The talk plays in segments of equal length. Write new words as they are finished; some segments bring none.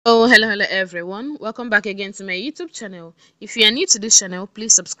Hello everyone, welcome back again to my YouTube channel. If you are new to this channel,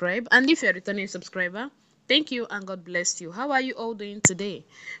 please subscribe, and if you're a returning subscriber, thank you and God bless you. How are you all doing today?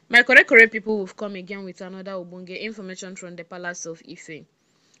 My correct people will come again with another Obonge information from the Palace of Ife.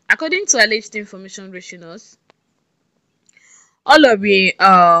 According to alleged information reaching us, OLORI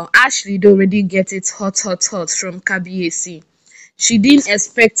Ashley already get it hot from Kabiyesi. She didn't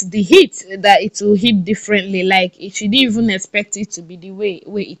expect the hit, that it will hit differently. Like she didn't even expect it to be the way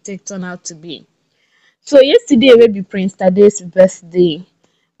it turned out to be. So yesterday will be Prince Tade's birthday.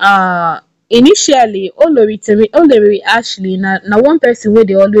 Initially Olori Ashley na one person where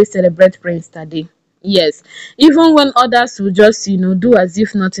they always celebrate Prince Tade. Yes, even when others will just do as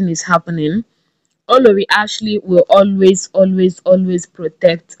if nothing is happening, Olori Ashley will always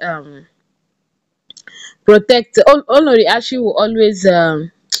protect. Olori Ashley will always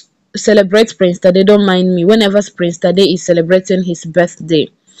celebrate Prince Tade. Don't mind me whenever Prince Tade is celebrating his birthday.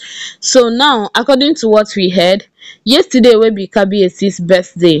 So now, according to what we heard, yesterday will be Kabiyesi's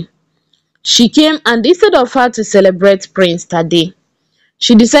birthday. She came, and instead of her to celebrate Prince Tade,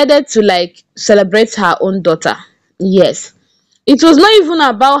 she decided to celebrate her own daughter. Yes. It was not even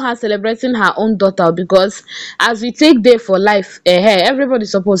about her celebrating her own daughter, because as we take day for life, everybody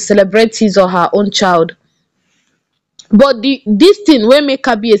supposed to celebrate his or her own child. But this thing wey make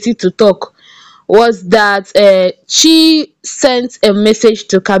Kabiyesi to talk was that she sent a message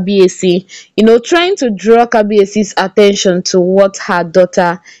to Kabiyesi, trying to draw Kabiyesi's attention to what her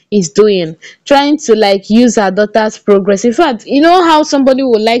daughter is doing, trying to use her daughter's progress. In fact, you know how somebody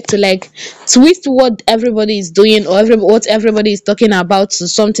would like to twist what everybody is doing, or what everybody is talking about, to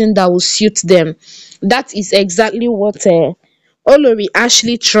something that will suit them. That is exactly what Olori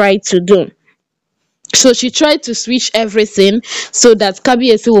Ashley tried to do. So she tried to switch everything so that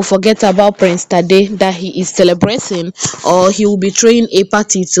Kabiyesi will forget about Prince Tade that he is celebrating, or he will be throwing a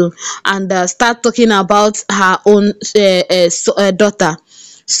party to, and start talking about her own daughter.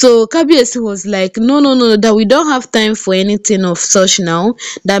 So Kabiyesi was like, no, that we don't have time for anything of such now,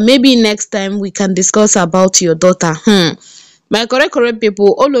 that maybe next time we can discuss about your daughter. My correct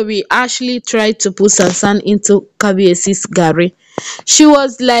people, Olori Ashley tried to put Sansan into Kabiyesi's garri. She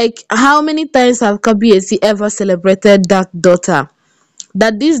was like, how many times have Kabiyesi ever celebrated that daughter?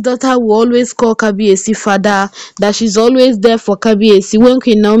 That this daughter will always call Kabiyesi father, that she's always there for Kabiyesi. When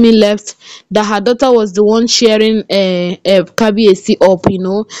Queen Naomi left, that her daughter was the one cheering Kabiyesi up,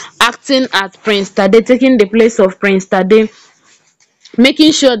 acting as Prince Tade, taking the place of Prince Tade,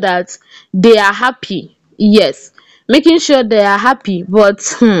 making sure that they are happy. Yes, making sure they are happy. But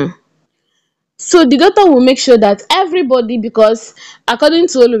so the daughter will make sure that everybody, because according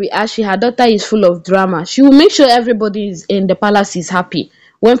to Olori Ashley, her daughter is full of drama. She will make sure everybody is in the palace is happy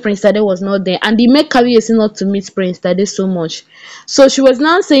when Prince Tade was not there, and it made Kabiyesi not to meet Prince Tade so much. So she was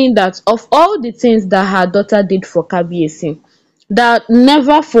now saying that of all the things that her daughter did for Kabiyesi, that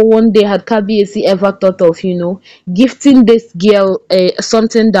never for one day had Kabiyesi ever thought of gifting this girl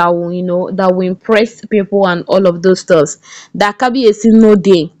something that will that will impress people and all of those stuff. That Kabiyesi no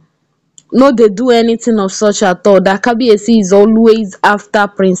dey do anything of such at all. That Kabiyesi is always after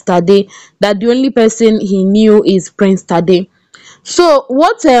Prince Tade, that the only person he knew is Prince Tade. So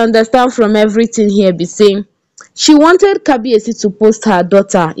what I understand from everything here be saying, she wanted Kabiyesi to post her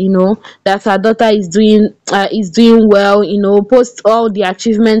daughter, that her daughter is doing well, post all the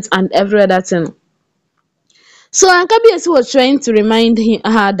achievements and every other thing. So, and Kabiyesi was trying to remind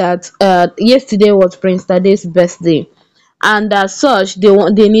her that yesterday was Prince Tade's birthday, and as such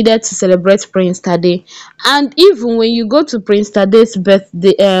they needed to celebrate Prince Tade. And even when you go to Prince Tade's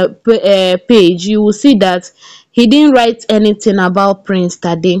birthday page, you will see that he didn't write anything about Prince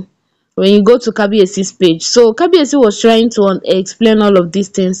Tade when you go to Kabiyesi's page. So Kabiyesi was trying to explain all of these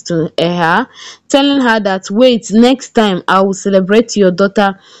things to her, telling her that wait, next time I will celebrate your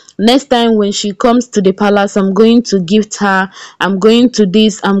daughter. Next time when she comes to the palace, I'm going to gift her, I'm going to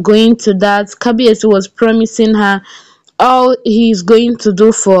this, I'm going to that. Kabiyesi was promising her all he's going to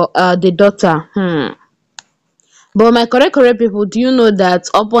do for the daughter. But my correct people, do you know that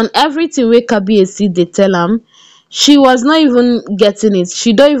upon everything wey Kabiyesi dey tell am, she was not even getting it.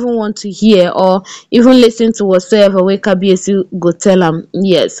 She don't even want to hear or even listen to whatsoever wey Kabiyesi go tell am.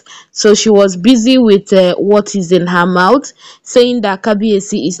 Yes, so she was busy with what is in her mouth, saying that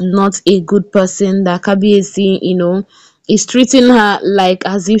Kabiyesi is not a good person, that Kabiyesi is treating her like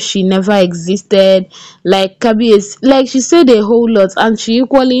as if she never existed. Like Kabiyesi, like she said a whole lot, and she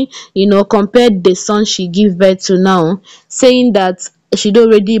equally compared the son she give birth to now, saying that she'd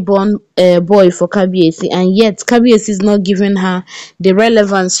already born a boy for Kabiyesi, and yet Kabiyesi is not giving her the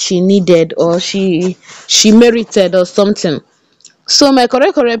relevance she needed or she merited or something. So my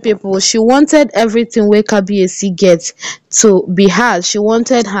correct people, she wanted everything wey Kabiyesi get to be hers. She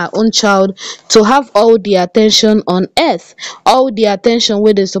wanted her own child to have all the attention on earth, all the attention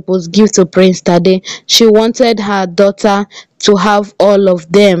wey dey suppose give to Prince Tade. She wanted her daughter to have all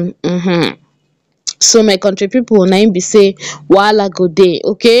of them. So my country people, na im be say wahala go dey,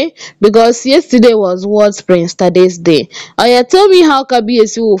 okay, because yesterday was World Prince Tade's day. Oya, tell me how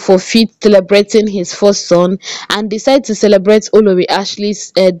Kabiyesi will forfeit celebrating his first son and decide to celebrate Olori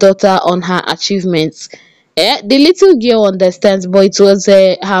Ashley's daughter on her achievements. The little girl understands, but it was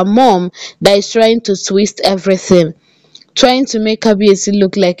her mom that is trying to twist everything, trying to make Kabiyesi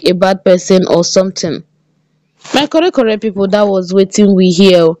look like a bad person or something. My correct people, that was wetin we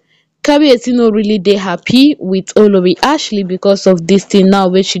hear o. Kabiyesi no really dey happy with Olori Ashley because of dis thing now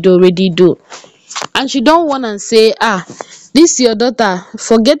wey she don already do, and she don warn am say dis your daughter,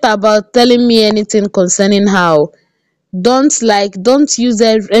 forget about telling me anything concerning her o. Don't use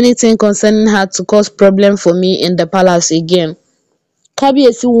anything concerning her to cause problem for me in the palace again.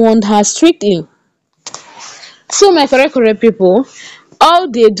 Kabiyesi warned her strictly. So my correct people,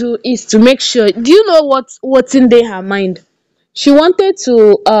 all they do is to make sure, do you know what's in dey her mind? She wanted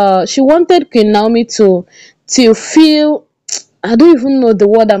Queen Naomi to feel, I don't even know the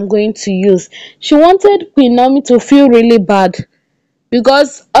word I'm going to use. She wanted Queen Naomi to feel really bad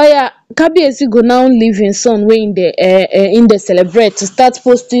because Kabiyesi go now leave im son wey im dey celebrate to start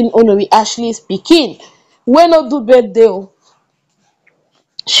posting Olori Ashley's pikin wey no do birthday o.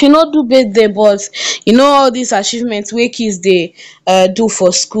 She no do birthday, but all dis achievement wey kids dey do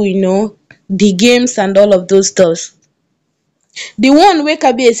for school, the games and all of those stuffs. The one wey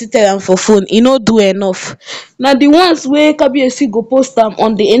Kabiyesi tell am for phone, e no do enough. Na the ones wey Kabiyesi go post am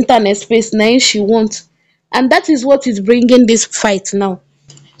on the internet space na im she want, and that is what is bringing this fight now.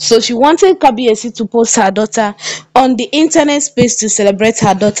 So she wanted Kabiyesi to post her daughter on the internet space to celebrate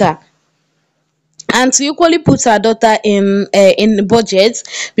her daughter, and to equally put her daughter in budget,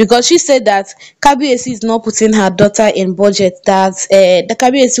 because she said that Kabiyesi is not putting her daughter in budget, that the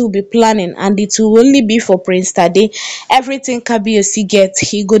Kabiyesi will be planning and it will only be for Prince Tade. Everything Kabiyesi get,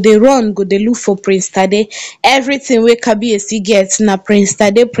 he go dey run, go dey look for Prince Tade. Everything wey Kabiyesi get na Prince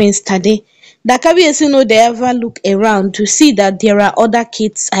Tade. That Kabiyesi no dey ever look around to see that there are other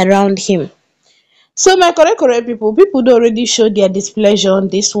kids around him. So my correct people don already show their displeasure on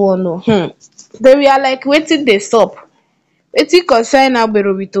this one o. They were like, wetin dey sup? Wetin concern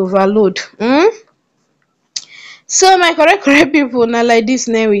Agbero with overload? So my correct people, na like this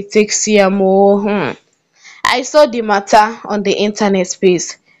na we take see am o. I saw the matter on the internet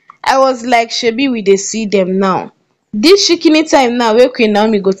space. I was like, shebi we dey see them now. This shikini time now wey Queen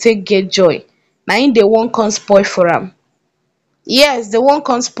Naomi go take get joy, na im dey wan come spoil for am. Yes, they wan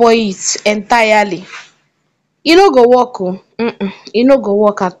come spoil it entirely. E no go work o. E no go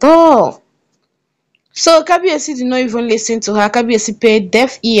work at all. So Kabiyesi did not even listen to her. Kabiyesi paid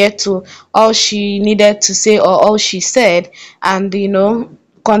deaf ear to all she needed to say or all she said, and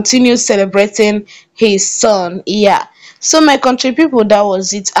continued celebrating his son. Yeah. So my country people, that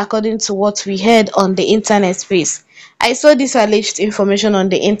was it according to what we heard on the internet space. I saw this alleged information on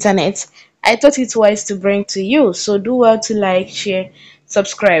the internet. I thought it wise to bring to you. So do well to like, share,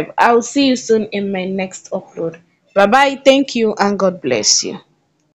 subscribe. I'll see you soon in my next upload. Bye bye. Thank you and God bless you.